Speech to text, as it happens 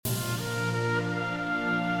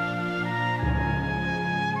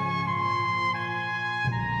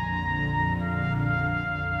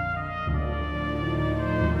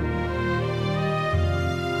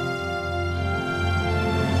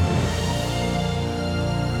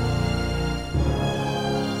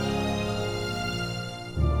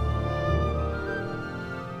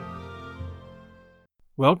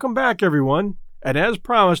Welcome back, everyone, and as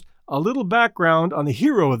promised, a little background on the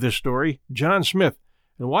hero of this story, John Smith,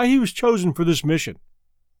 and why he was chosen for this mission.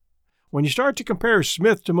 When you start to compare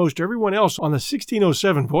Smith to most everyone else on the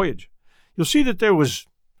 1607 voyage, you'll see that there was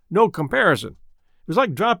no comparison. It was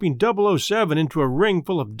like dropping 007 into a ring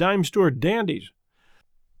full of dime store dandies.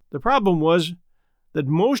 The problem was that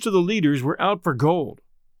most of the leaders were out for gold.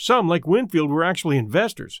 Some, like Winfield, were actually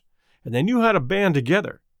investors, and they knew how to band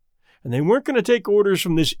together. And they weren't going to take orders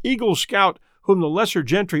from this Eagle Scout whom the lesser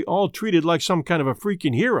gentry all treated like some kind of a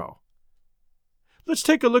freaking hero. Let's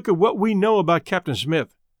take a look at what we know about Captain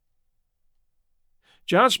Smith.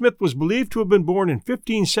 John Smith was believed to have been born in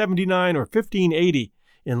 1579 or 1580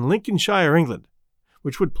 in Lincolnshire, England,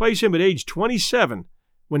 which would place him at age 27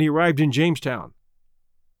 when he arrived in Jamestown.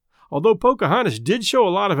 Although Pocahontas did show a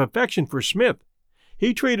lot of affection for Smith,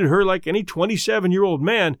 he treated her like any 27-year-old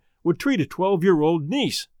man would treat a 12-year-old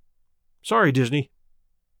niece. Sorry, Disney.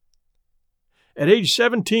 At age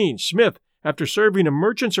 17, Smith, after serving a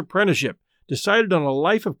merchant's apprenticeship, decided on a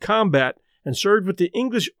life of combat and served with the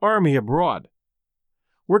English army abroad.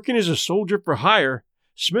 Working as a soldier for hire,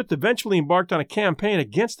 Smith eventually embarked on a campaign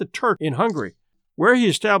against the Turk in Hungary, where he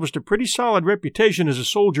established a pretty solid reputation as a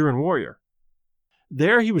soldier and warrior.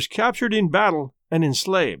 There he was captured in battle and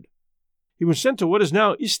enslaved. He was sent to what is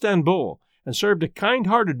now Istanbul and served a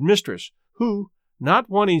kind-hearted mistress who, not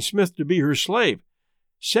wanting Smith to be her slave,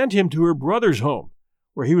 sent him to her brother's home,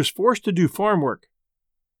 where he was forced to do farm work.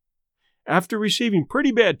 After receiving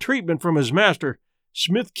pretty bad treatment from his master,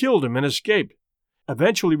 Smith killed him and escaped,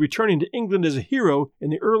 eventually returning to England as a hero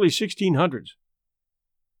in the early 1600s.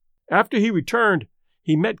 After he returned,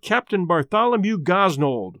 he met Captain Bartholomew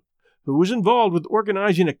Gosnold, who was involved with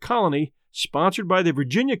organizing a colony sponsored by the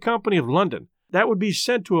Virginia Company of London that would be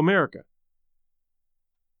sent to America.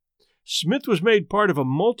 Smith was made part of a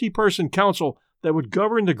multi-person council that would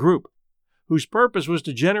govern the group, whose purpose was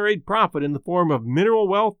to generate profit in the form of mineral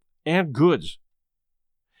wealth and goods.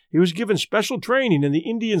 He was given special training in the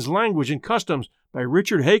Indians' language and customs by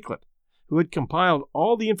Richard Hakluyt, who had compiled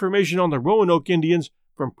all the information on the Roanoke Indians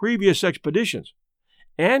from previous expeditions,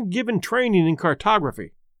 and given training in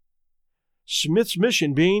cartography. Smith's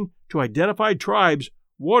mission being to identify tribes,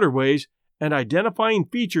 waterways, and identifying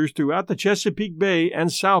features throughout the Chesapeake Bay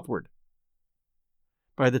and southward.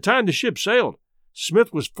 By the time the ship sailed,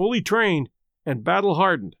 Smith was fully trained and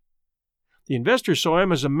battle-hardened. The investors saw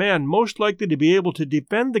him as a man most likely to be able to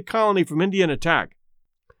defend the colony from Indian attack,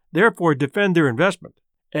 therefore defend their investment,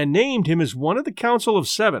 and named him as one of the Council of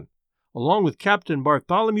Seven, along with Captain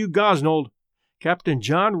Bartholomew Gosnold, Captain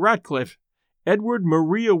John Ratcliffe, Edward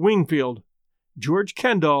Maria Wingfield, George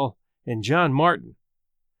Kendall, and John Martin.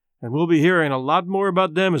 And we'll be hearing a lot more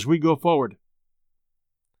about them as we go forward.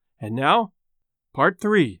 And now, Part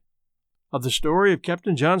 3 of the story of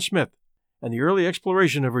Captain John Smith and the early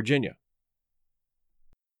exploration of Virginia.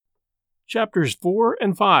 Chapters 4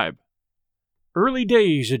 and 5. Early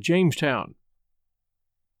Days at Jamestown.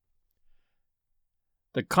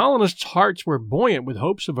 The colonists' hearts were buoyant with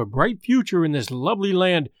hopes of a bright future in this lovely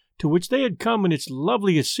land to which they had come in its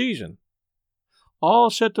loveliest season. All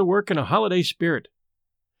set to work in a holiday spirit.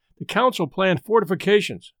 The council planned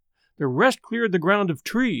fortifications. The rest cleared the ground of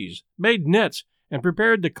trees, made nets, and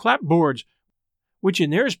prepared the clapboards, which in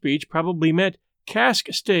their speech probably meant cask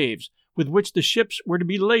staves with which the ships were to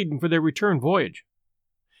be laden for their return voyage.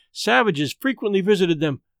 Savages frequently visited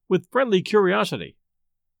them with friendly curiosity.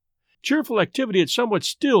 Cheerful activity had somewhat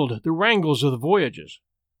stilled the wrangles of the voyages.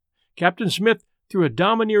 Captain Smith, through a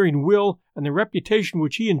domineering will and the reputation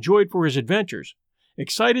which he enjoyed for his adventures,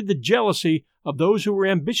 excited the jealousy of those who were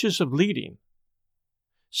ambitious of leading.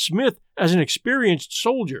 Smith, as an experienced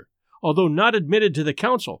soldier, although not admitted to the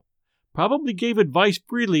council, probably gave advice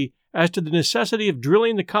freely as to the necessity of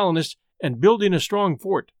drilling the colonists and building a strong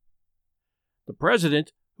fort. The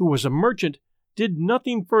president, who was a merchant, did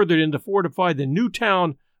nothing further than to fortify the new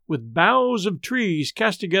town with boughs of trees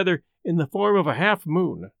cast together in the form of a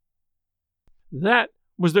half-moon. That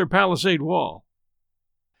was their palisade wall.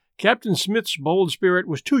 Captain Smith's bold spirit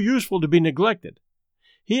was too useful to be neglected.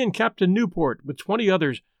 He and Captain Newport, with 20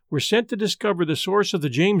 others, were sent to discover the source of the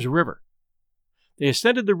James River. They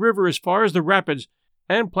ascended the river as far as the rapids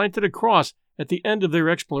and planted a cross at the end of their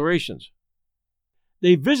explorations.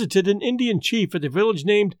 They visited an Indian chief at the village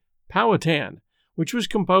named Powhatan, which was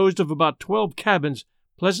composed of about 12 cabins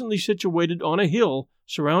pleasantly situated on a hill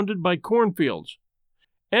surrounded by cornfields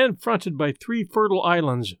and fronted by 3 fertile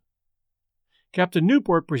islands. Captain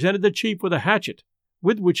Newport presented the chief with a hatchet,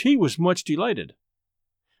 with which he was much delighted.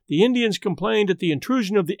 The Indians complained at the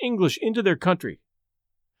intrusion of the English into their country.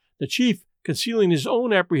 The chief, concealing his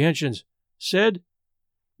own apprehensions, said,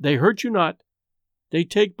 They hurt you not, they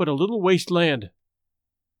take but a little waste land.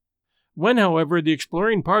 When, however, the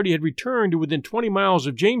exploring party had returned to within 20 miles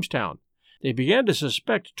of Jamestown, they began to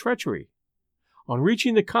suspect treachery. On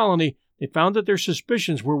reaching the colony, they found that their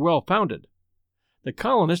suspicions were well founded. The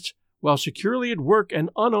colonists, while securely at work and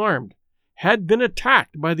unarmed, had been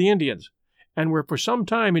attacked by the Indians, and were for some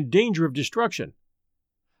time in danger of destruction.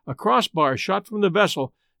 A crossbar shot from the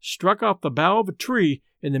vessel struck off the bough of a tree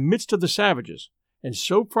in the midst of the savages, and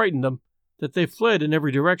so frightened them that they fled in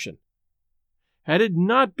every direction. Had it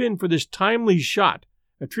not been for this timely shot,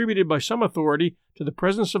 attributed by some authority to the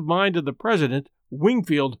presence of mind of the President,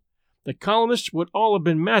 Wingfield, the colonists would all have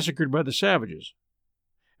been massacred by the savages.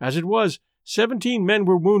 As it was, 17 men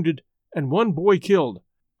were wounded and 1 boy killed,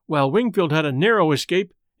 while Wingfield had a narrow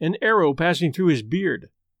escape, an arrow passing through his beard.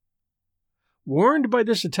 Warned by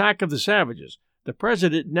this attack of the savages, the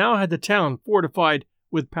President now had the town fortified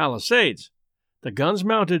with palisades, the guns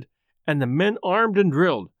mounted, and the men armed and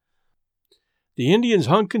drilled. The Indians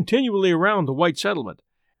hung continually around the white settlement,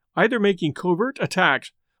 either making covert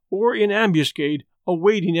attacks or in ambuscade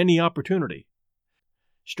awaiting any opportunity.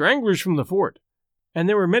 Stranglers from the fort, and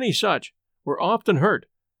there were many such, were often hurt,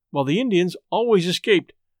 while the Indians always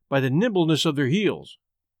escaped by the nimbleness of their heels.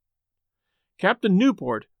 Captain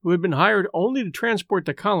Newport, who had been hired only to transport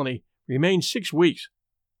the colony, remained 6 weeks.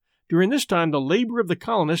 During this time the labor of the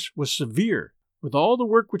colonists was severe, with all the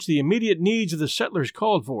work which the immediate needs of the settlers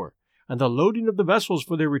called for, and the loading of the vessels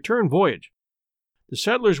for their return voyage. The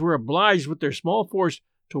settlers were obliged with their small force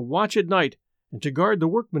to watch at night and to guard the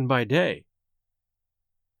workmen by day.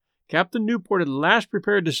 Captain Newport at last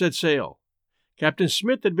prepared to set sail. Captain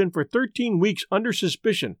Smith had been for 13 weeks under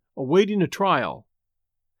suspicion, awaiting a trial.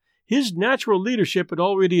 His natural leadership had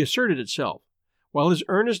already asserted itself, while his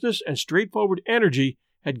earnestness and straightforward energy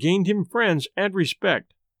had gained him friends and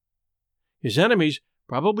respect. His enemies,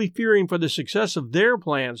 probably fearing for the success of their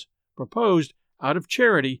plans, proposed, out of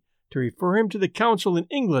charity, to refer him to the council in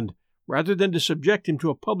England rather than to subject him to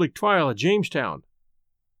a public trial at Jamestown.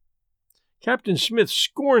 Captain Smith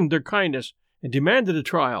scorned their kindness and demanded a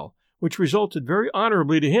trial, which resulted very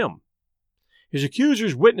honorably to him. His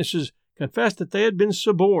accusers' witnesses confessed that they had been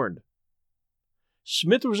suborned.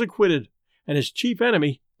 Smith was acquitted, and his chief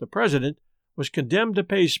enemy, the President, was condemned to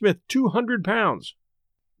pay Smith £200,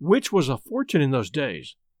 which was a fortune in those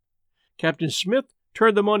days. Captain Smith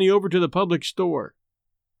turned the money over to the public store.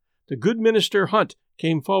 The good minister Hunt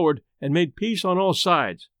came forward and made peace on all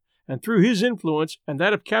sides, and through his influence and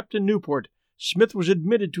that of Captain Newport, Smith was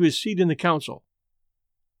admitted to his seat in the council.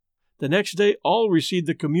 The next day all received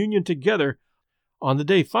the communion together. On the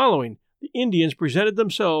day following, the Indians presented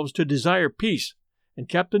themselves to desire peace, and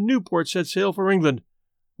Captain Newport set sail for England,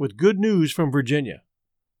 with good news from Virginia.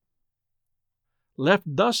 Left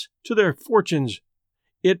thus to their fortunes,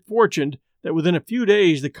 it fortuned that within a few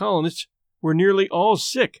days the colonists were nearly all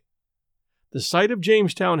sick. The site of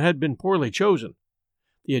Jamestown had been poorly chosen.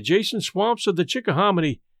 The adjacent swamps of the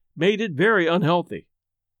Chickahominy made it very unhealthy.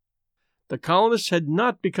 The colonists had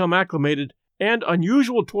not become acclimated, and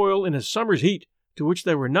unusual toil in a summer's heat, to which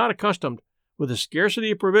they were not accustomed, with a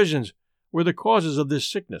scarcity of provisions, were the causes of this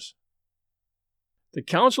sickness. The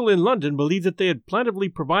council in London believed that they had plentifully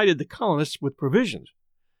provided the colonists with provisions,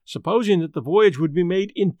 supposing that the voyage would be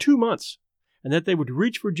made in 2 months, and that they would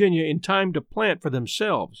reach Virginia in time to plant for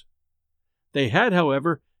themselves. They had,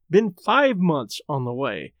 however, been 5 months on the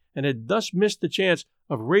way, and had thus missed the chance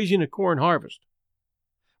of raising a corn harvest.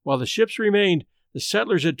 While the ships remained, the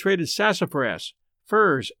settlers had traded sassafras,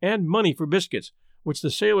 furs, and money for biscuits, which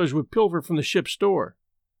the sailors would pilfer from the ship's store.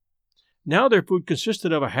 Now their food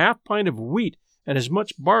consisted of a half pint of wheat and as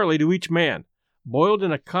much barley to each man, boiled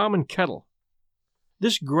in a common kettle.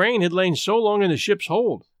 This grain had lain so long in the ship's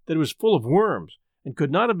hold that it was full of worms, and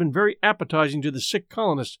could not have been very appetizing to the sick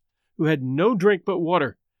colonists, who had no drink but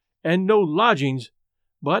water, and no lodgings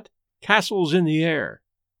but castles in the air.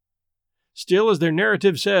 Still, as their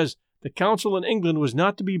narrative says, the council in England was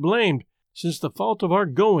not to be blamed, since the fault of our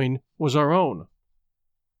going was our own.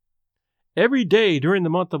 Every day during the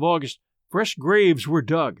month of August, fresh graves were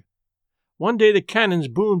dug. One day the cannons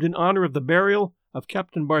boomed in honor of the burial of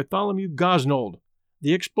Captain Bartholomew Gosnold,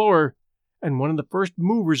 the explorer, and one of the first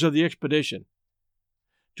movers of the expedition.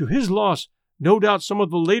 To his loss, no doubt some of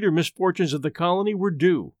the later misfortunes of the colony were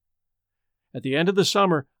due. At the end of the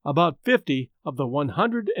summer, about 50 of the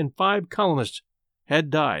 105 colonists had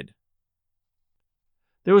died.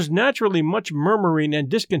 There was naturally much murmuring and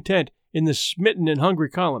discontent in the smitten and hungry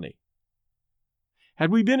colony.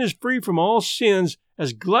 Had we been as free from all sins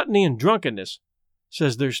as gluttony and drunkenness,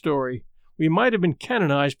 says their story, we might have been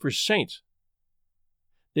canonized for saints.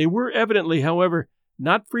 They were evidently, however,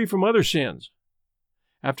 not free from other sins.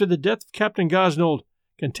 After the death of Captain Gosnold,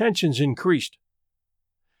 contentions increased.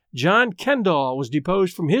 John Kendall was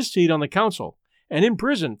deposed from his seat on the council and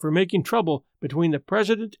imprisoned for making trouble between the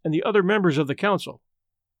president and the other members of the council.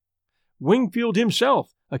 Wingfield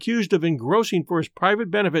himself, accused of engrossing for his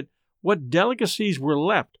private benefit what delicacies were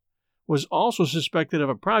left, was also suspected of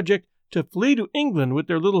a project to flee to England with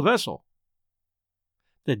their little vessel.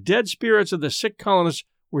 The dead spirits of the sick colonists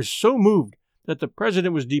were so moved that the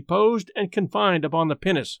president was deposed and confined upon the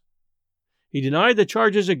pinnace. He denied the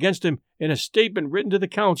charges against him in a statement written to the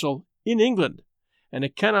council in England, and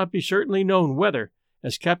it cannot be certainly known whether,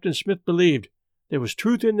 as Captain Smith believed, there was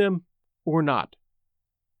truth in them or not.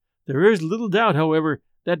 There is little doubt, however,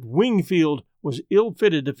 that Wingfield was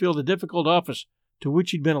ill-fitted to fill the difficult office to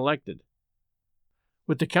which he'd been elected.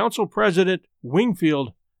 With the council president,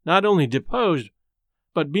 Wingfield, not only deposed,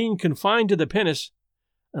 but being confined to the pinnace,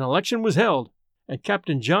 an election was held, and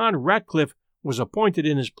Captain John Ratcliffe was appointed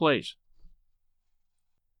in his place.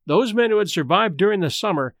 Those men who had survived during the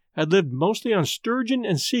summer had lived mostly on sturgeon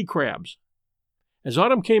and sea crabs. As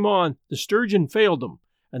autumn came on, the sturgeon failed them,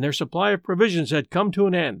 and their supply of provisions had come to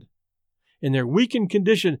an end. In their weakened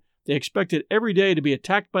condition, they expected every day to be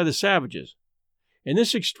attacked by the savages. In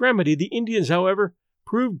this extremity, the Indians, however,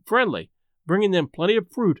 proved friendly, bringing them plenty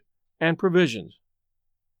of fruit and provisions.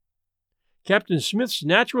 Captain Smith's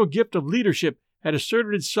natural gift of leadership had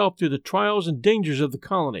asserted itself through the trials and dangers of the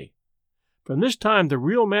colony. From this time, the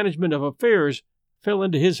real management of affairs fell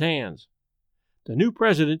into his hands. The new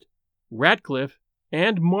president, Ratcliffe,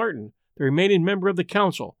 and Martin, the remaining member of the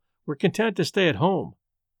council, were content to stay at home.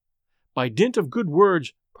 By dint of good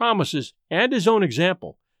words, promises, and his own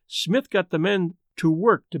example, Smith got the men to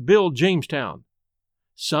work to build Jamestown.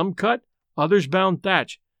 Some cut, others bound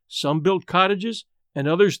thatch, some built cottages, and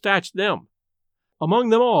others thatched them. Among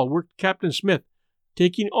them all worked Captain Smith,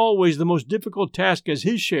 taking always the most difficult task as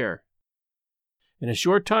his share. In a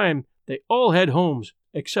short time, they all had homes,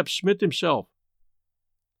 except Smith himself.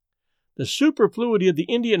 The superfluity of the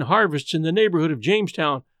Indian harvests in the neighborhood of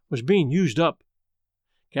Jamestown was being used up.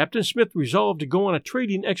 Captain Smith resolved to go on a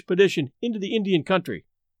trading expedition into the Indian country.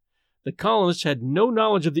 The colonists had no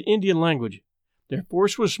knowledge of the Indian language. Their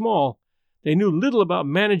force was small. They knew little about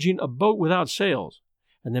managing a boat without sails,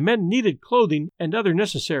 and the men needed clothing and other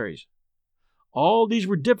necessaries. All these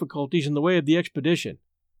were difficulties in the way of the expedition.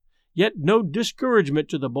 Yet no discouragement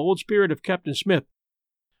to the bold spirit of Captain Smith.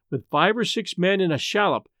 With 5 or 6 men in a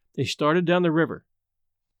shallop, they started down the river.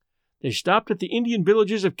 They stopped at the Indian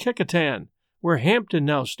villages of Kecoughtan, where Hampton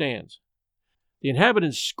now stands. The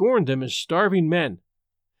inhabitants scorned them as starving men.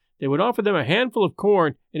 They would offer them a handful of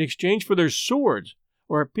corn in exchange for their swords,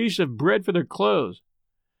 or a piece of bread for their clothes.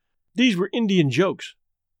 These were Indian jokes.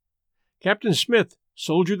 Captain Smith,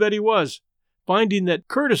 soldier that he was, finding that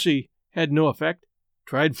courtesy had no effect,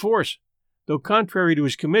 tried force, though contrary to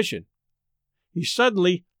his commission. He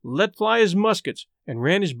suddenly let fly his muskets and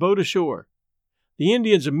ran his boat ashore. The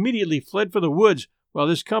Indians immediately fled for the woods, while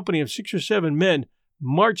this company of 6 or 7 men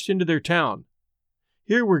marched into their town.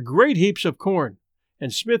 Here were great heaps of corn,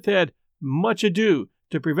 and Smith had much ado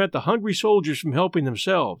to prevent the hungry soldiers from helping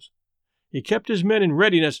themselves. He kept his men in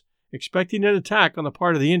readiness, expecting an attack on the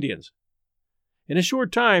part of the Indians. In a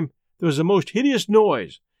short time, there was a most hideous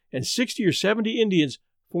noise, and 60 or 70 Indians,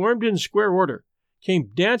 formed in square order,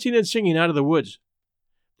 came dancing and singing out of the woods.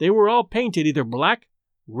 They were all painted either black,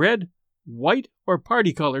 red, white, or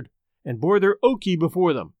party-colored, and bore their oki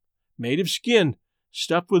before them, made of skin,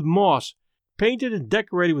 stuffed with moss, painted and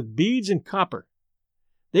decorated with beads and copper.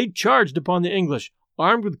 They charged upon the English,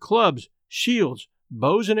 armed with clubs, shields,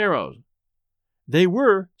 bows, and arrows. They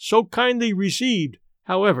were so kindly received,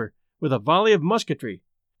 however, with a volley of musketry,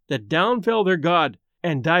 that down fell their god,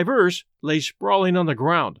 and divers lay sprawling on the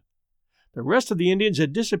ground. The rest of the Indians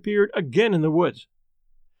had disappeared again in the woods.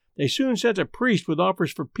 They soon sent a priest with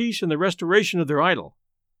offers for peace and the restoration of their idol.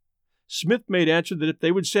 Smith made answer that if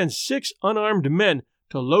they would send 6 unarmed men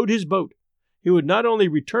to load his boat, he would not only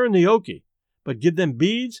return the oki, but give them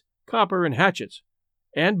beads, copper, and hatchets,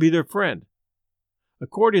 and be their friend.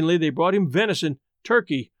 Accordingly, they brought him venison,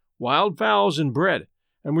 turkey, wild fowls, and bread,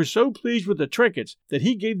 and were so pleased with the trinkets that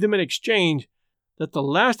he gave them in exchange that the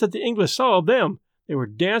last that the English saw of them, they were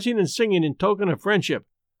dancing and singing in token of friendship,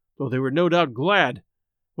 though they were no doubt glad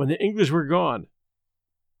when the English were gone.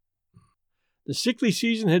 The sickly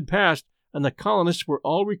season had passed, and the colonists were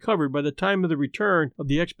all recovered by the time of the return of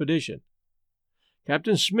the expedition.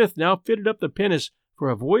 Captain Smith now fitted up the pinnace for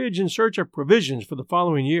a voyage in search of provisions for the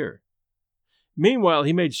following year. Meanwhile,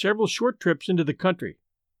 he made several short trips into the country.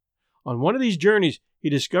 On one of these journeys, he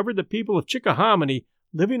discovered the people of Chickahominy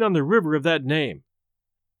living on the river of that name.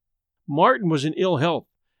 Martin was in ill health,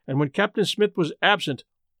 and when Captain Smith was absent,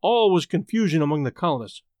 all was confusion among the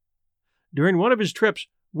colonists. During one of his trips,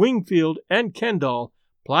 Wingfield and Kendall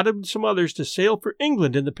plotted with some others to sail for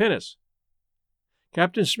England in the pinnace.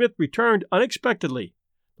 Captain Smith returned unexpectedly.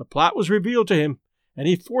 The plot was revealed to him, and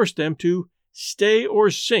he forced them to stay or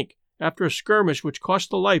sink after a skirmish which cost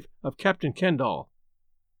the life of Captain Kendall.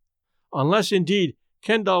 Unless, indeed,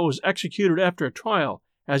 Kendall was executed after a trial,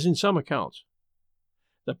 as in some accounts.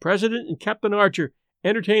 The President and Captain Archer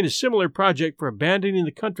entertained a similar project for abandoning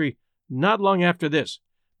the country not long after this,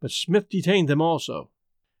 but Smith detained them also.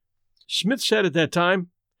 Smith said at that time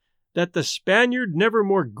that the Spaniard never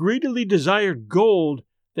more greedily desired gold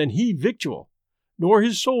than he victual, nor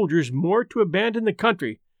his soldiers more to abandon the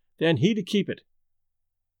country than he to keep it.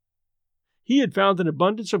 He had found an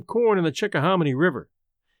abundance of corn in the Chickahominy River.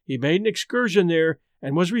 He made an excursion there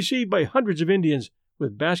and was received by hundreds of Indians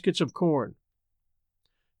with baskets of corn.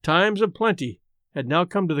 Times of plenty had now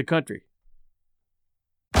come to the country.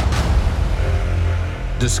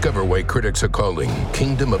 Discover why critics are calling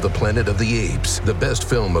Kingdom of the Planet of the Apes the best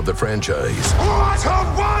film of the franchise. What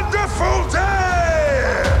a wonderful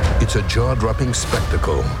day! It's a jaw-dropping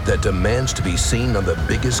spectacle that demands to be seen on the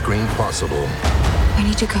biggest screen possible. I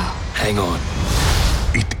need to go. Hang on.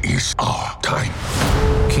 It is our time.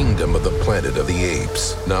 Kingdom of the Planet of the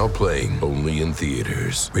Apes. Now playing only in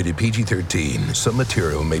theaters. Rated PG-13. Some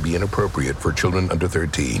material may be inappropriate for children under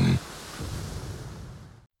 13.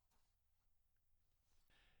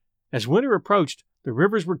 As winter approached, the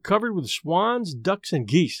rivers were covered with swans, ducks, and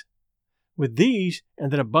geese. With these,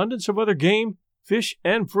 and an abundance of other game, fish,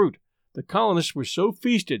 and fruit, the colonists were so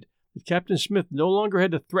feasted that Captain Smith no longer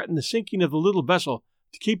had to threaten the sinking of the little vessel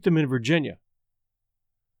to keep them in Virginia.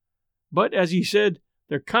 But, as he said,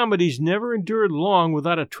 their comedies never endured long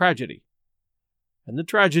without a tragedy, and the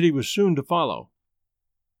tragedy was soon to follow.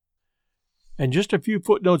 And just a few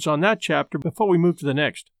footnotes on that chapter before we move to the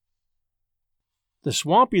next. The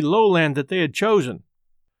swampy lowland that they had chosen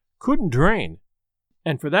couldn't drain,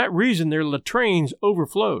 and for that reason their latrines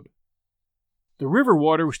overflowed. The river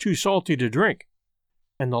water was too salty to drink,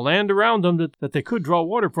 and the land around them that they could draw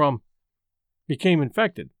water from became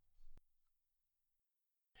infected.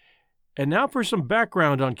 And now for some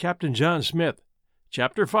background on Captain John Smith.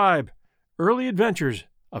 Chapter 5, Early Adventures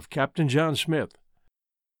of Captain John Smith.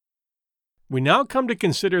 We now come to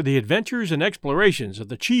consider the adventures and explorations of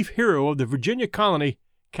the chief hero of the Virginia colony,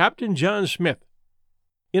 Captain John Smith.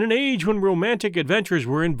 In an age when romantic adventures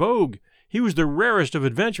were in vogue, he was the rarest of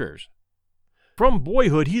adventurers. From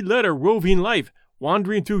boyhood he led a roving life,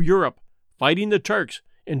 wandering through Europe, fighting the Turks,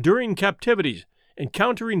 enduring captivities,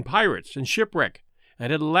 encountering pirates and shipwreck,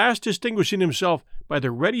 and at last distinguishing himself by the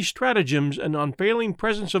ready stratagems and unfailing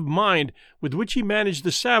presence of mind with which he managed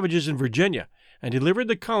the savages in Virginia and delivered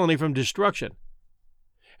the colony from destruction.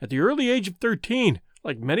 At the early age of 13,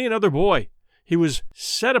 like many another boy, he was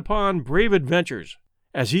set upon brave adventures,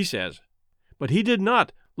 as he says. But he did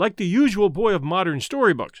not, like the usual boy of modern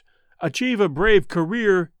storybooks, achieve a brave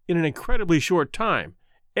career in an incredibly short time,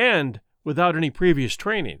 and without any previous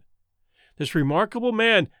training. This remarkable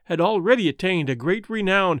man had already attained a great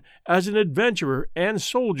renown as an adventurer and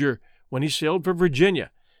soldier when he sailed for Virginia,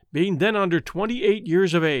 being then under 28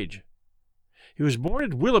 years of age. He was born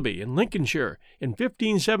at Willoughby in Lincolnshire in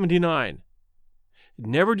 1579.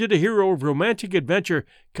 Never did a hero of romantic adventure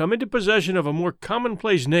come into possession of a more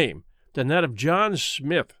commonplace name than that of John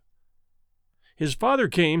Smith. His father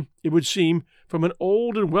came, it would seem, from an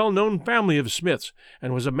old and well-known family of Smiths,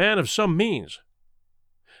 and was a man of some means.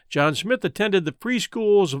 John Smith attended the free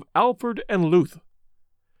schools of Alford and Louth.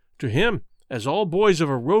 To him, as all boys of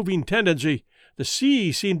a roving tendency, the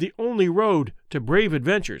sea seemed the only road to brave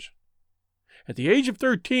adventures. At the age of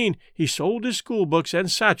 13, he sold his schoolbooks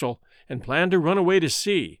and satchel and planned to run away to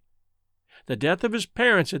sea. The death of his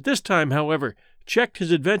parents at this time, however, checked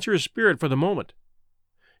his adventurous spirit for the moment.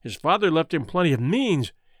 His father left him plenty of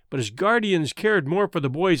means, but his guardians cared more for the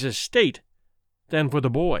boy's estate than for the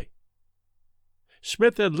boy.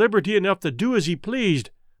 Smith had liberty enough to do as he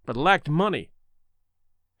pleased, but lacked money.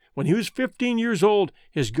 When he was 15 years old,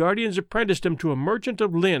 his guardians apprenticed him to a merchant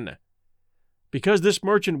of Lynn. Because this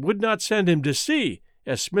merchant would not send him to sea,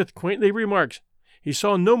 as Smith quaintly remarks, he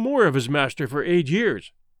saw no more of his master for 8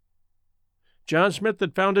 years. John Smith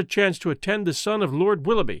had found a chance to attend the son of Lord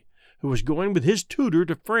Willoughby, who was going with his tutor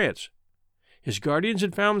to France. His guardians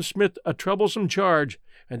had found Smith a troublesome charge,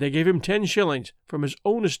 and they gave him 10 shillings from his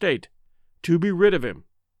own estate to be rid of him.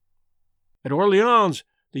 At Orleans,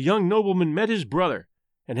 the young nobleman met his brother,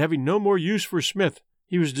 and having no more use for Smith,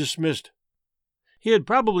 he was dismissed. He had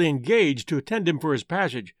probably engaged to attend him for his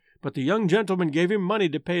passage, but the young gentleman gave him money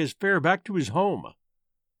to pay his fare back to his home.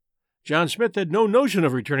 John Smith had no notion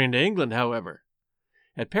of returning to England, however.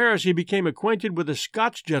 At Paris he became acquainted with a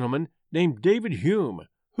Scotch gentleman named David Hume,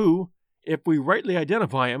 who, if we rightly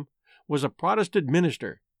identify him, was a Protestant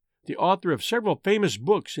minister, the author of several famous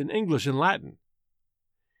books in English and Latin.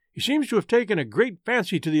 He seems to have taken a great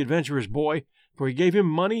fancy to the adventurous boy, for he gave him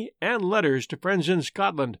money and letters to friends in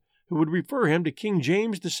Scotland who would refer him to King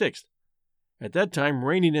James VI, at that time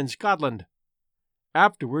reigning in Scotland,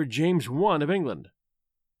 afterward James I of England.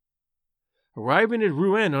 Arriving at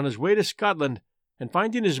Rouen on his way to Scotland, and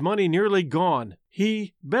finding his money nearly gone,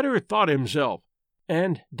 he better thought himself,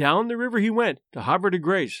 and down the river he went to Havre de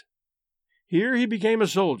Grace. Here he became a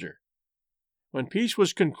soldier. When peace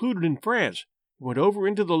was concluded in France, he went over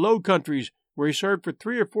into the Low Countries, where he served for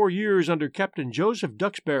 3 or 4 years under Captain Joseph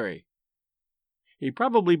Duxbury. He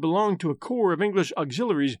probably belonged to a corps of English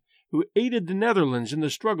auxiliaries who aided the Netherlands in the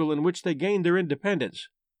struggle in which they gained their independence.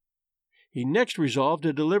 He next resolved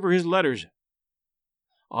to deliver his letters.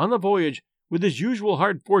 On the voyage, with his usual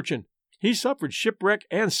hard fortune, he suffered shipwreck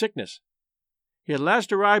and sickness. He at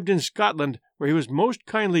last arrived in Scotland, where he was most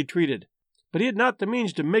kindly treated, but he had not the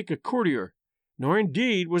means to make a courtier, nor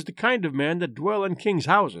indeed was the kind of man that dwell in kings'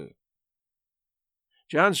 houses.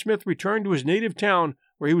 John Smith returned to his native town,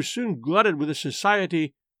 where he was soon glutted with a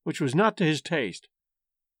society which was not to his taste.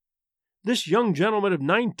 This young gentleman of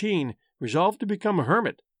 19 resolved to become a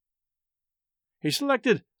hermit. He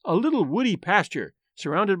selected a little woody pasture,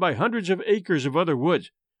 surrounded by hundreds of acres of other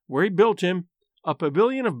woods, where he built him a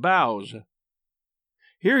pavilion of boughs.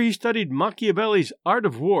 Here he studied Machiavelli's Art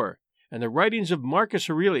of War and the writings of Marcus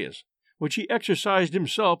Aurelius, which he exercised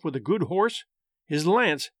himself with a good horse, his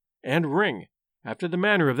lance, and ring, after the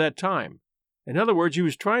manner of that time. In other words, he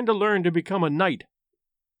was trying to learn to become a knight.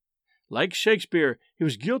 Like Shakespeare, he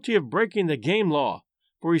was guilty of breaking the game law,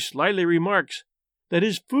 for he slyly remarks that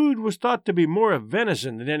his food was thought to be more of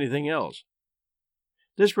venison than anything else.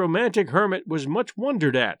 This romantic hermit was much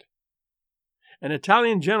wondered at. An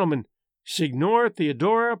Italian gentleman, Signor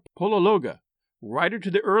Theodora Polologa, rider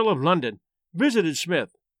to the Earl of London, visited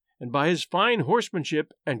Smith, and by his fine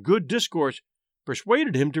horsemanship and good discourse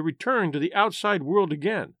persuaded him to return to the outside world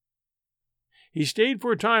again. He stayed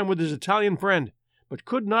for a time with his Italian friend, but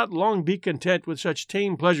could not long be content with such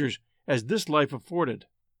tame pleasures as this life afforded.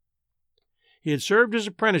 He had served his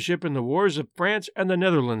apprenticeship in the wars of France and the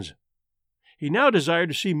Netherlands. He now desired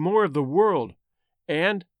to see more of the world,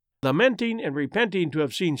 and, lamenting and repenting to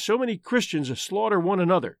have seen so many Christians slaughter one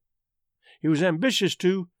another, he was ambitious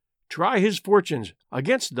to try his fortunes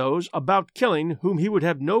against those about killing whom he would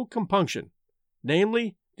have no compunction,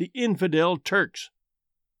 namely, the infidel Turks.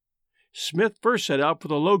 Smith first set out for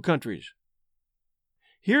the Low Countries.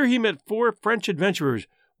 Here he met 4 French adventurers,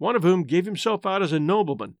 one of whom gave himself out as a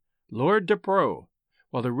nobleman, Lord de Preau,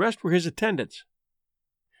 while the rest were his attendants.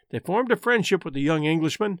 They formed a friendship with the young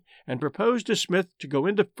Englishman, and proposed to Smith to go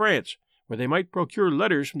into France, where they might procure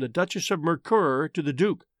letters from the Duchess of Mercoeur to the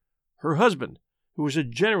Duke, her husband, who was a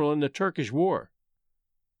general in the Turkish war.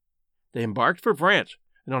 They embarked for France,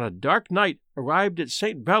 and on a dark night arrived at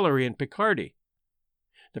St. Valery in Picardy.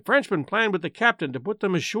 The Frenchman planned with the captain to put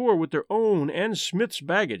them ashore with their own and Smith's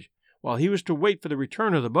baggage, while he was to wait for the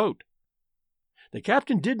return of the boat. The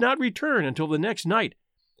captain did not return until the next night,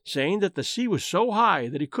 saying that the sea was so high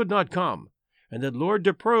that he could not come, and that Lord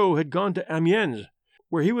de Preau had gone to Amiens,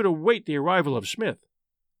 where he would await the arrival of Smith.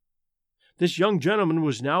 This young gentleman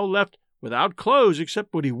was now left without clothes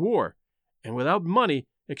except what he wore, and without money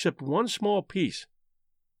except one small piece.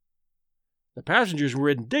 The passengers were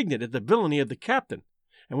indignant at the villainy of the captain,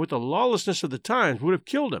 and with the lawlessness of the times would have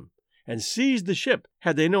killed him, and seized the ship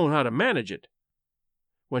had they known how to manage it.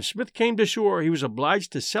 When Smith came to shore, he was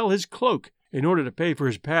obliged to sell his cloak in order to pay for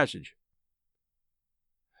his passage.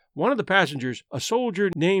 One of the passengers, a soldier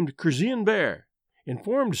named Curzionbert,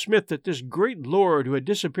 informed Smith that this great lord who had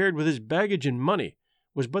disappeared with his baggage and money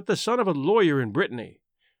was but the son of a lawyer in Brittany,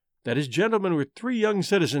 that his gentlemen were 3 young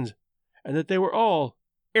citizens, and that they were all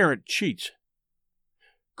arrant cheats.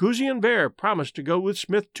 Curzionbert promised to go with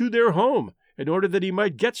Smith to their home in order that he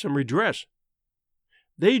might get some redress.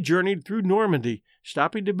 They journeyed through Normandy,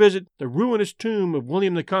 stopping to visit the ruinous tomb of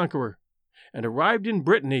William the Conqueror, and arrived in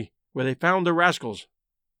Brittany, where they found the rascals.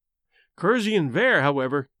 Curzionbert,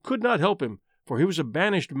 however, could not help him, for he was a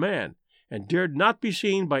banished man, and dared not be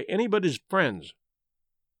seen by any but his friends.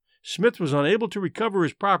 Smith was unable to recover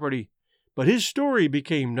his property, but his story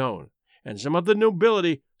became known, and some of the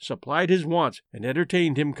nobility supplied his wants and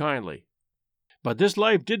entertained him kindly. But this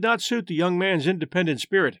life did not suit the young man's independent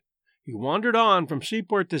spirit. He wandered on from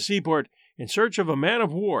seaport to seaport in search of a man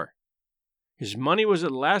of war. His money was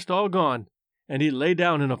at last all gone, and he lay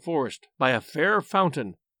down in a forest by a fair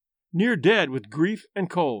fountain, near dead with grief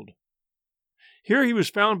and cold. Here he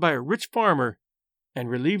was found by a rich farmer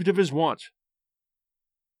and relieved of his wants.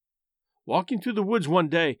 Walking through the woods one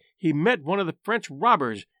day, he met one of the French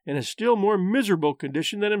robbers in a still more miserable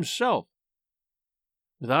condition than himself.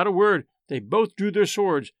 Without a word, they both drew their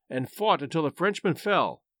swords and fought until the Frenchman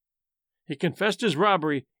fell. He confessed his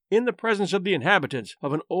robbery in the presence of the inhabitants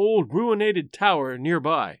of an old ruinated tower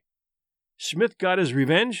nearby. Smith got his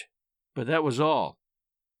revenge, but that was all.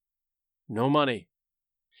 No money.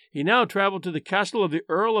 He now traveled to the castle of the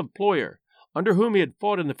Earl of Ployer, under whom he had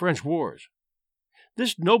fought in the French wars.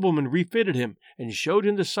 This nobleman refitted him and showed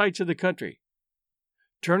him the sights of the country.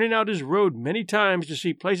 Turning out his road many times to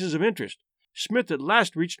see places of interest, Smith at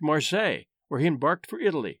last reached Marseille, where he embarked for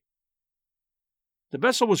Italy. The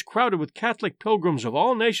vessel was crowded with Catholic pilgrims of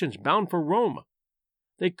all nations bound for Rome.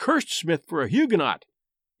 They cursed Smith for a Huguenot,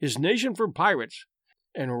 his nation for pirates,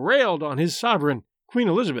 and railed on his sovereign, Queen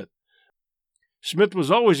Elizabeth. Smith was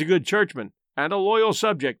always a good churchman and a loyal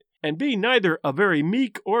subject, and being neither a very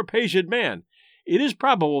meek or patient man, it is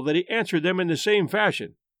probable that he answered them in the same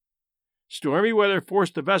fashion. Stormy weather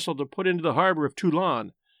forced the vessel to put into the harbor of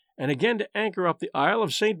Toulon, and again to anchor off the Isle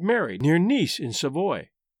of St. Mary, near Nice in Savoy.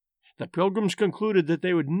 The pilgrims concluded that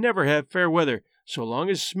they would never have fair weather so long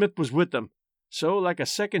as Smith was with them, so, like a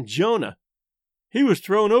second Jonah, he was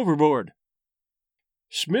thrown overboard.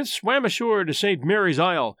 Smith swam ashore to St. Mary's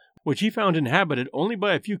Isle, which he found inhabited only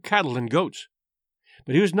by a few cattle and goats.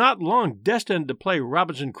 But he was not long destined to play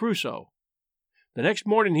Robinson Crusoe. The next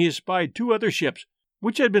morning he espied 2 other ships,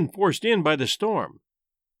 which had been forced in by the storm.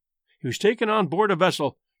 He was taken on board a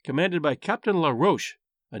vessel commanded by Captain La Roche,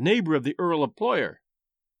 a neighbor of the Earl of Ployer.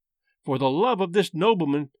 For the love of this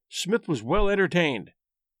nobleman, Smith was well entertained.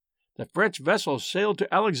 The French vessel sailed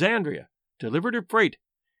to Alexandria, delivered her freight,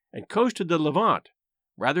 and coasted the Levant,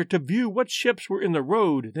 rather to view what ships were in the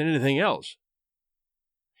road than anything else.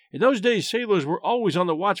 In those days sailors were always on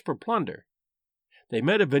the watch for plunder. They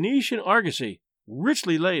met a Venetian argosy,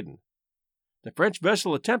 richly laden. The French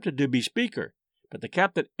vessel attempted to bespeak her, but the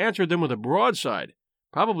captain answered them with a broadside,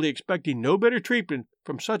 probably expecting no better treatment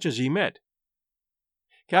from such as he met.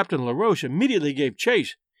 Captain La Roche immediately gave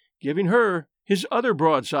chase, giving her his other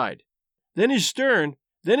broadside, then his stern,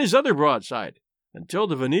 then his other broadside, until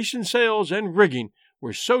the Venetian sails and rigging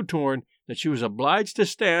were so torn that she was obliged to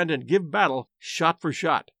stand and give battle shot for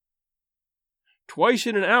shot. Twice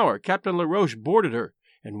in an hour Captain La Roche boarded her,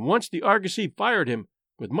 and once the argosy fired him,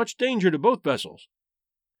 with much danger to both vessels.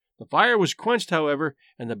 The fire was quenched, however,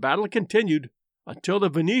 and the battle continued until the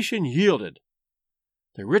Venetian yielded.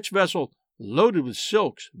 The rich vessel, loaded with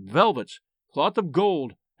silks, velvets, cloth of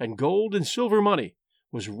gold, and gold and silver money,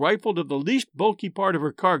 was rifled of the least bulky part of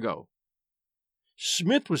her cargo.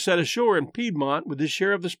 Smith was set ashore in Piedmont with his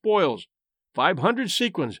share of the spoils, 500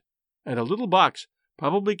 sequins, and a little box,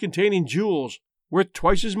 probably containing jewels, worth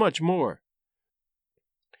twice as much more.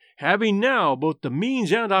 Having now both the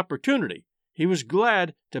means and opportunity, he was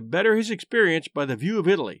glad to better his experience by the view of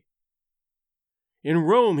Italy. In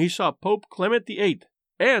Rome he saw Pope Clement VIII,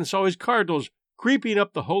 and saw his cardinals creeping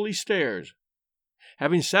up the holy stairs.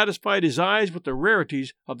 Having satisfied his eyes with the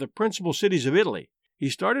rarities of the principal cities of Italy, he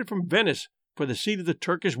started from Venice for the seat of the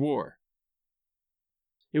Turkish war.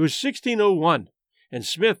 It was 1601, and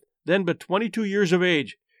Smith, then but 22 years of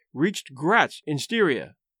age, reached Gratz in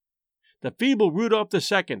Styria. The feeble Rudolph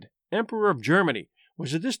II, Emperor of Germany,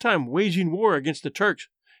 was at this time waging war against the Turks,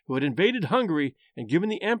 who had invaded Hungary and given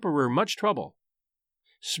the emperor much trouble.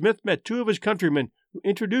 Smith met 2 of his countrymen who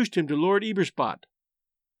introduced him to Lord Eberspot.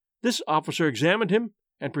 This officer examined him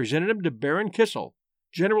and presented him to Baron Kissel,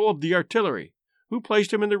 general of the artillery, who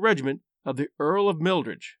placed him in the regiment of the Earl of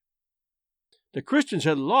Mildredge. The Christians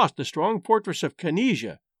had lost the strong fortress of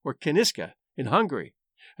Canisia, or Kaniska, in Hungary,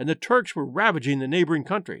 and the Turks were ravaging the neighboring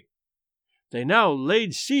country. They now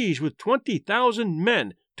laid siege with 20,000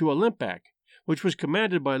 men to Olympic, which was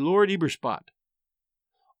commanded by Lord Eberspot.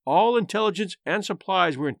 All intelligence and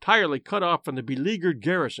supplies were entirely cut off from the beleaguered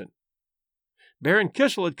garrison. Baron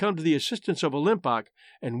Kissel had come to the assistance of Olympic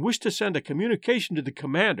and wished to send a communication to the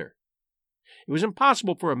commander. It was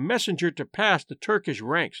impossible for a messenger to pass the Turkish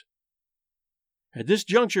ranks. At this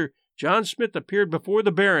juncture, John Smith appeared before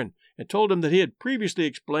the Baron and told him that he had previously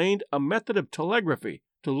explained a method of telegraphy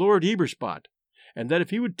to Lord Eberspot, and that if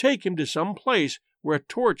he would take him to some place where a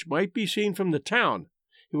torch might be seen from the town,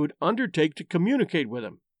 he would undertake to communicate with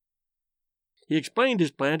him. He explained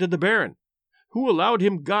his plan to the Baron, who allowed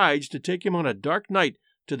him guides to take him on a dark night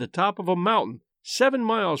to the top of a mountain 7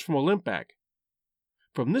 miles from Olympic.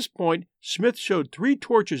 From this point, Smith showed 3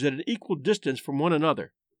 torches at an equal distance from one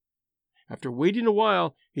another. After waiting a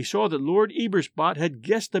while, he saw that Lord Eberspot had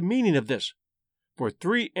guessed the meaning of this, for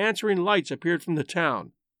 3 answering lights appeared from the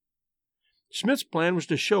town. Smith's plan was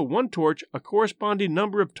to show one torch a corresponding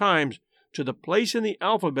number of times to the place in the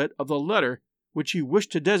alphabet of the letter which he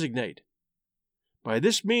wished to designate. By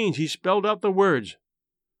this means he spelled out the words,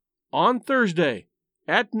 "On Thursday,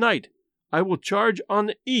 at night, I will charge on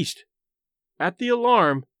the east. At the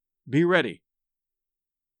alarm, be ready."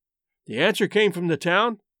 The answer came from the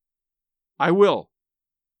town, "I will."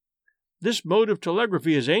 This mode of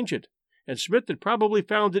telegraphy is ancient, and Smith had probably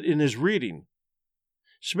found it in his reading.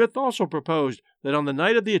 Smith also proposed that on the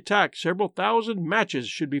night of the attack several thousand matches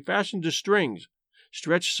should be fastened to strings,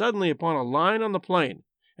 stretched suddenly upon a line on the plain,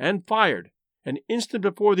 and fired an instant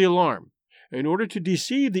before the alarm, in order to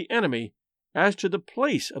deceive the enemy as to the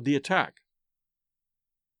place of the attack.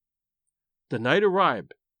 The night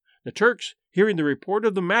arrived. The Turks, hearing the report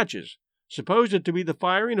of the matches, supposed it to be the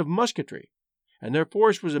firing of musketry, and their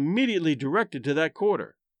force was immediately directed to that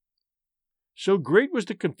quarter. So great was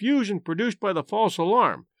the confusion produced by the false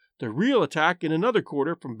alarm, the real attack in another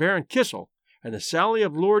quarter from Baron Kissel and the sally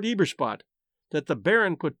of Lord Eberspot, that the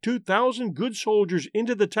Baron put 2,000 good soldiers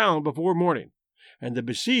into the town before morning, and the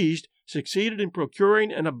besieged succeeded in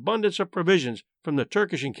procuring an abundance of provisions from the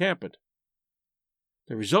Turkish encampment.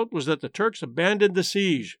 The result was that the Turks abandoned the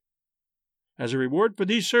siege. As a reward for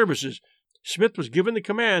these services, Smith was given the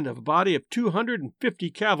command of a body of 250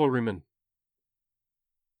 cavalrymen.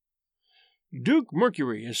 Duke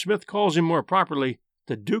Mercury, as Smith calls him more properly,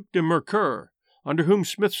 the Duc de Mercoeur, under whom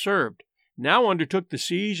Smith served, now undertook the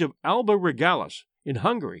siege of Alba Regalis in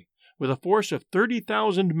Hungary with a force of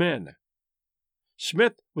 30,000 men.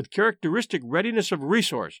 Smith, with characteristic readiness of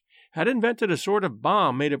resource, had invented a sort of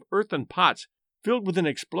bomb made of earthen pots filled with an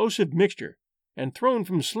explosive mixture, and thrown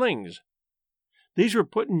from slings. These were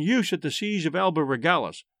put in use at the siege of Alba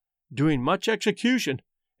Regalis, doing much execution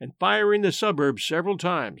and firing the suburbs several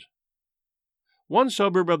times. One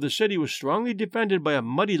suburb of the city was strongly defended by a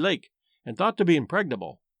muddy lake and thought to be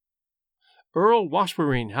impregnable. Earl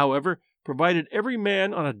Wasserine, however, provided every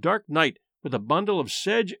man on a dark night with a bundle of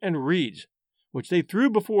sedge and reeds, which they threw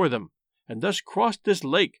before them, and thus crossed this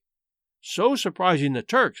lake, so surprising the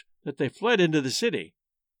Turks that they fled into the city.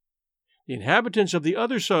 The inhabitants of the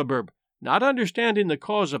other suburb, not understanding the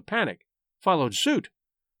cause of panic, followed suit,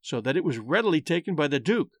 so that it was readily taken by the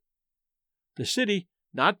Duke. The city,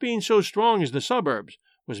 not being so strong as the suburbs,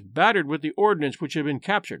 was battered with the ordnance which had been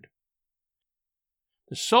captured.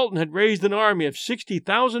 The Sultan had raised an army of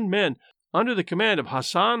 60,000 men under the command of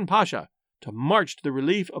Hassan Pasha to march to the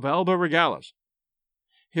relief of Alba Regalis.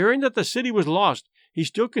 Hearing that the city was lost, he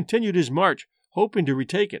still continued his march, hoping to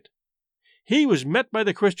retake it. He was met by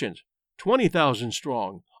the Christians, 20,000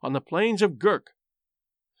 strong, on the plains of Gurk.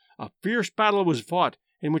 A fierce battle was fought,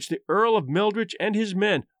 in which the Earl of Meldrich and his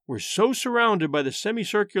men were so surrounded by the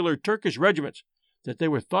semicircular Turkish regiments that they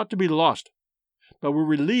were thought to be lost, but were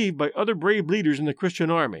relieved by other brave leaders in the Christian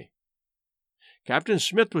army. Captain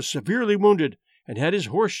Smith was severely wounded and had his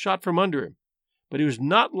horse shot from under him, but he was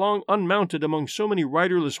not long unmounted among so many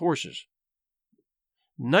riderless horses.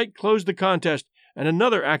 Night closed the contest, and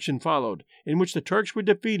another action followed, in which the Turks were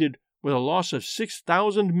defeated with a loss of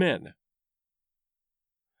 6,000 men.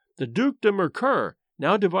 The Duc de Mercoeur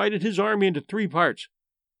now divided his army into 3 parts,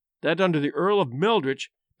 that under the Earl of Meldrich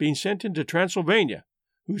being sent into Transylvania,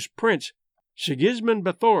 whose prince, Sigismund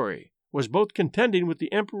Bathory, was both contending with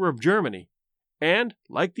the Emperor of Germany, and,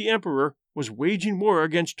 like the Emperor, was waging war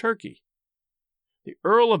against Turkey. The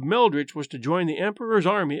Earl of Meldrich was to join the Emperor's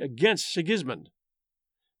army against Sigismund.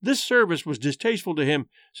 This service was distasteful to him,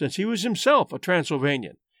 since he was himself a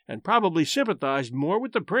Transylvanian, and probably sympathized more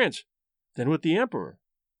with the prince than with the Emperor.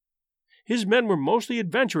 His men were mostly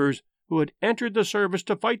adventurers who had entered the service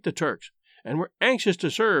to fight the Turks, and were anxious to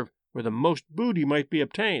serve where the most booty might be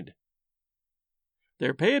obtained.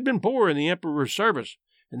 Their pay had been poor in the Emperor's service,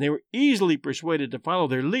 and they were easily persuaded to follow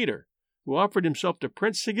their leader, who offered himself to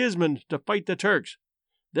Prince Sigismund to fight the Turks,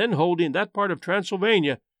 then holding that part of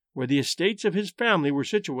Transylvania where the estates of his family were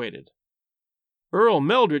situated. Earl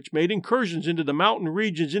Meldrich made incursions into the mountain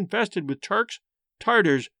regions infested with Turks,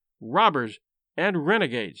 Tartars, robbers, and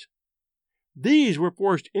renegades. These were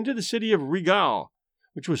forced into the city of Regal,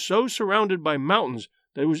 which was so surrounded by mountains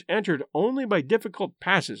that it was entered only by difficult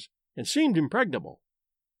passes and seemed impregnable.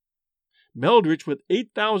 Meldrich, with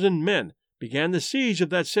 8,000 men, began the siege of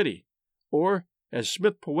that city, or, as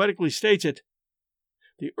Smith poetically states it,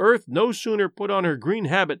 "The earth no sooner put on her green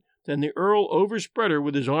habit than the Earl overspread her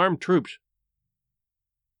with his armed troops."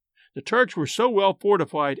 The Turks were so well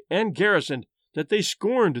fortified and garrisoned that they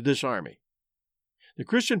scorned this army. The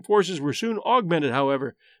Christian forces were soon augmented,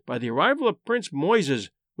 however, by the arrival of Prince Moises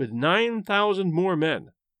with 9,000 more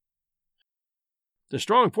men. The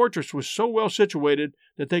strong fortress was so well situated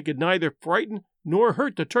that they could neither frighten nor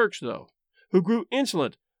hurt the Turks, though, who grew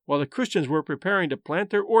insolent while the Christians were preparing to plant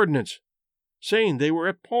their ordnance, saying they were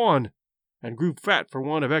at pawn, and grew fat for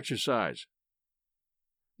want of exercise.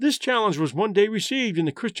 This challenge was one day received in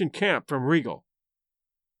the Christian camp from Regal,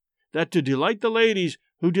 that to delight the ladies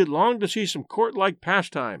who did long to see some court-like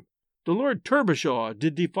pastime, the Lord Turbishaw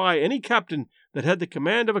did defy any captain that had the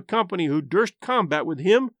command of a company who durst combat with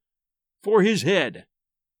him for his head.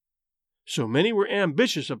 So many were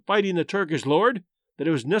ambitious of fighting the Turkish lord that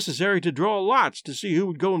it was necessary to draw lots to see who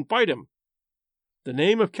would go and fight him. The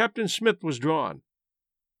name of Captain Smith was drawn.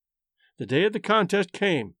 The day of the contest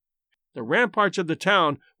came. The ramparts of the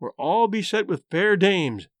town were all beset with fair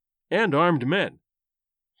dames and armed men.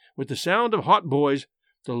 With the sound of hautboys,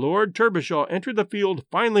 the Lord Turbishaw entered the field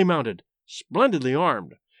finely mounted, splendidly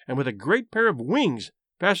armed, and with a great pair of wings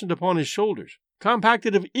fastened upon his shoulders,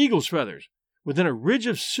 compacted of eagle's feathers, within a ridge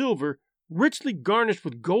of silver richly garnished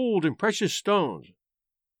with gold and precious stones.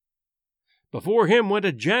 Before him went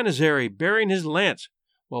a janizary bearing his lance,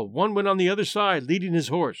 while one went on the other side leading his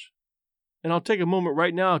horse. And I'll take a moment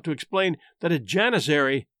right now to explain that a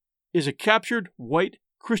janizary is a captured white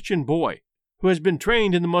Christian boy who has been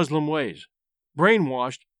trained in the Muslim ways,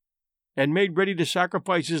 brainwashed, and made ready to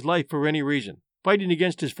sacrifice his life for any reason, fighting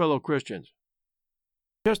against his fellow Christians.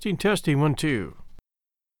 Testing, 1, 2.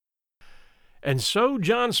 And so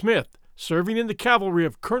John Smith, serving in the cavalry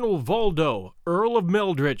of Colonel Valdo, Earl of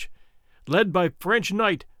Meldrich, led by French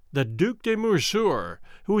knight the Duc de Mercure,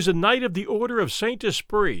 who was a knight of the Order of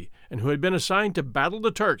Saint-Esprit, and who had been assigned to battle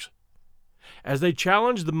the Turks, as they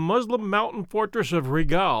challenged the Muslim mountain fortress of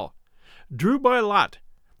Regal, drew by lot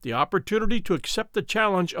the opportunity to accept the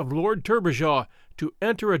challenge of Lord Turbishaw to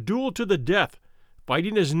enter a duel to the death,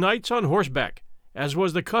 fighting as knights on horseback, as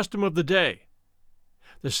was the custom of the day.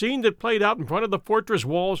 The scene that played out in front of the fortress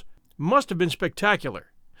walls must have been spectacular,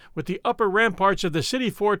 with the upper ramparts of the city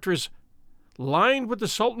fortress lined with the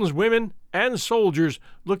Sultan's women and soldiers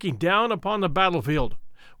looking down upon the battlefield,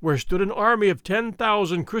 where stood an army of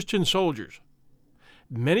 10,000 Christian soldiers.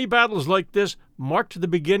 Many battles like this marked the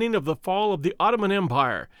beginning of the fall of the Ottoman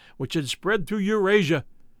Empire, which had spread through Eurasia,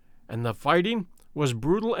 and the fighting was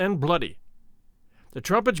brutal and bloody. The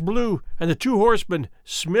trumpets blew, and the two horsemen,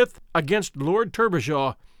 Smith against Lord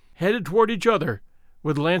Turbishaw, headed toward each other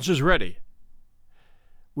with lances ready.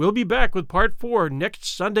 We'll be back with Part 4 next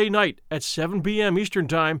Sunday night at 7 p.m. Eastern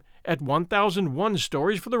Time at 1001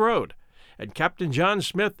 Stories for the Road, and Captain John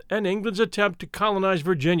Smith and England's attempt to colonize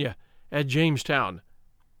Virginia at Jamestown.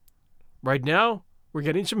 Right now, we're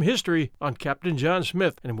getting some history on Captain John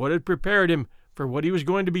Smith and what had prepared him for what he was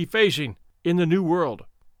going to be facing in the New World.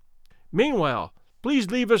 Meanwhile, please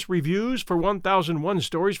leave us reviews for 1001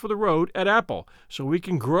 Stories for the Road at Apple so we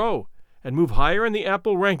can grow and move higher in the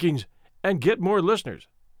Apple rankings and get more listeners.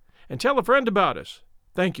 And tell a friend about us.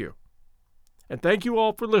 Thank you. And thank you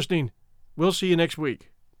all for listening. We'll see you next week.